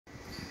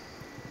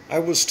I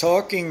was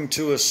talking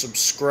to a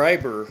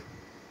subscriber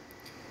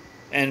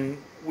and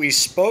we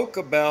spoke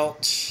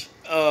about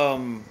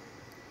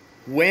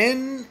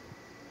when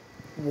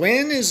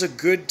when is a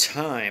good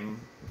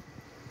time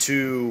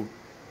to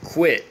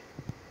quit.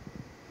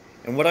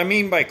 And what I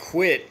mean by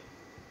quit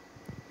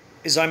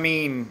is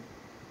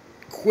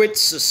quit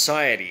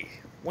society.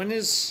 When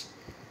is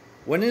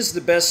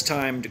the best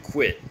time to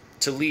quit,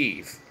 to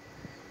leave,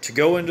 to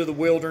go into the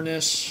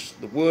wilderness,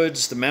 the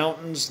woods, the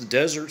mountains, the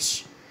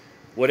deserts,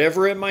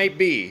 whatever it might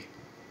be,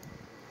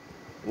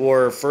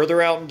 or further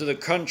out into the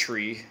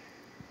country,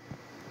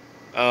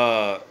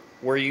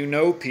 where you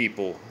know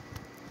people.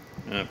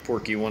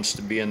 Porky wants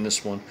to be in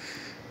this one.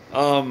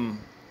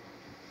 Um,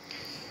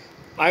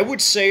 I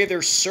would say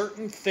there's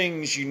certain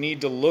things you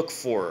need to look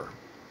for,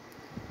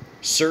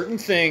 certain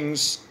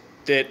things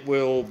that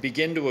will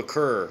begin to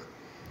occur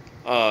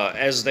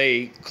as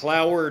they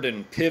cloward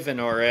and pivot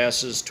our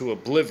asses to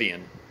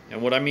oblivion.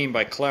 And what I mean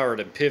by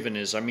cloward and pivot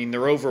is,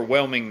 they're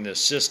overwhelming the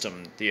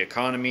system, the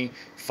economy,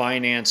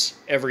 finance,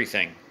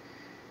 everything.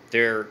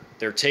 They're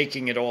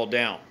taking it all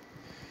down.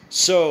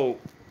 So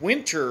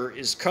winter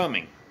is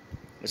coming.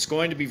 It's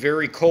going to be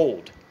very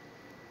cold.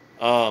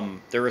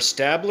 They're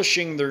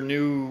establishing their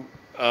new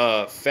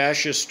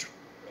fascist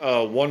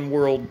one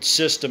world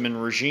system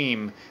and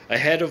regime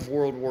ahead of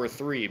World War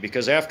III,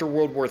 because after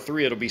World War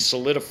III it'll be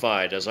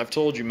solidified, as I've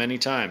told you many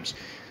times.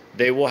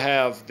 They will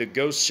have the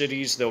ghost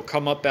cities. They'll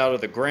come up out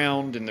of the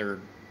ground in their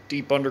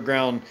deep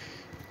underground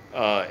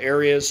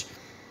areas,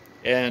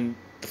 and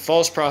the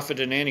false prophet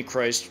and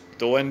Antichrist,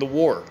 they'll end the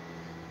war.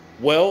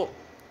 Well,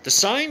 the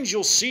signs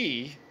you'll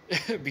see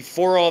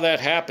before all that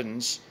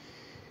happens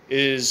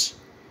is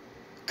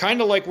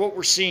kind of like what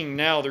we're seeing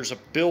now. There's a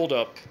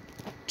buildup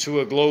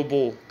to a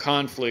global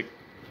conflict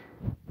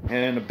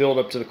and a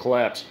buildup to the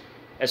collapse.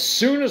 As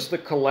soon as the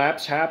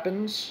collapse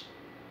happens,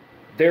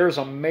 there's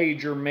a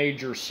major,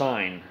 major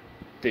sign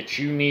that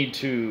you need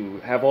to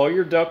have all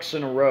your ducks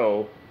in a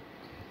row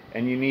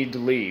and you need to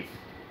leave.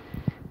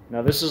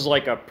 Now, this is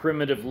like a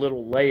primitive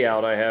little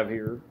layout I have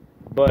here,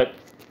 but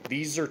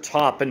these are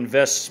top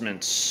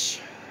investments.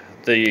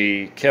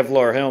 The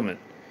Kevlar helmet,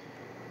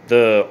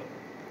 the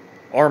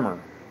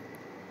armor,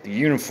 the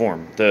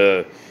uniform,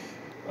 the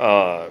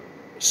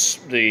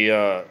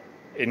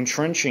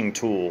entrenching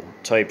tool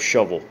type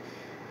shovel,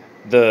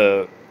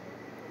 the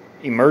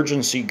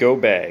emergency go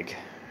bag,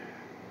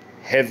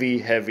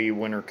 heavy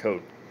winter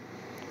coat.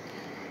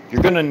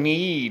 You're going to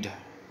need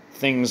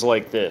things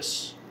like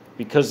this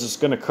because it's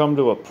going to come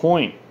to a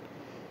point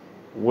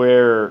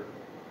where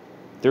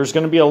there's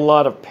going to be a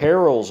lot of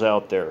perils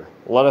out there,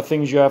 a lot of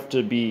things you have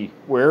to be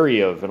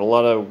wary of, and a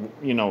lot of,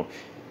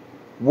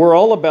 we're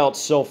all about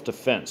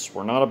self-defense.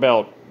 We're not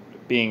about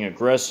being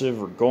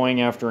aggressive or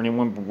going after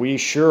anyone, but we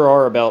sure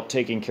are about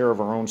taking care of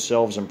our own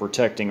selves and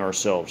protecting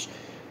ourselves.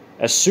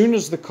 As soon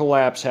as the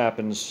collapse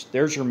happens,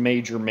 there's your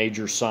major,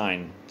 major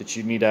sign that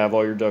you need to have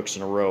all your ducks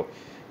in a row.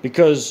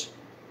 Because,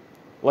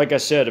 like I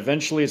said,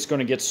 eventually it's going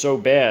to get so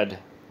bad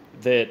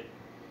that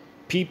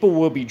people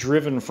will be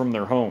driven from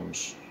their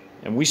homes.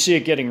 And we see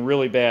it getting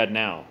really bad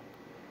now.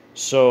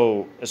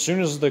 So, as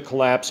soon as the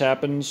collapse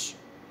happens,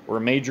 or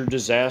a major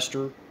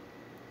disaster,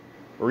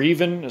 or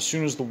even as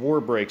soon as the war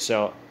breaks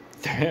out,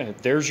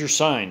 there's your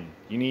sign.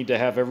 You need to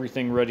have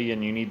everything ready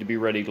and you need to be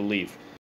ready to leave.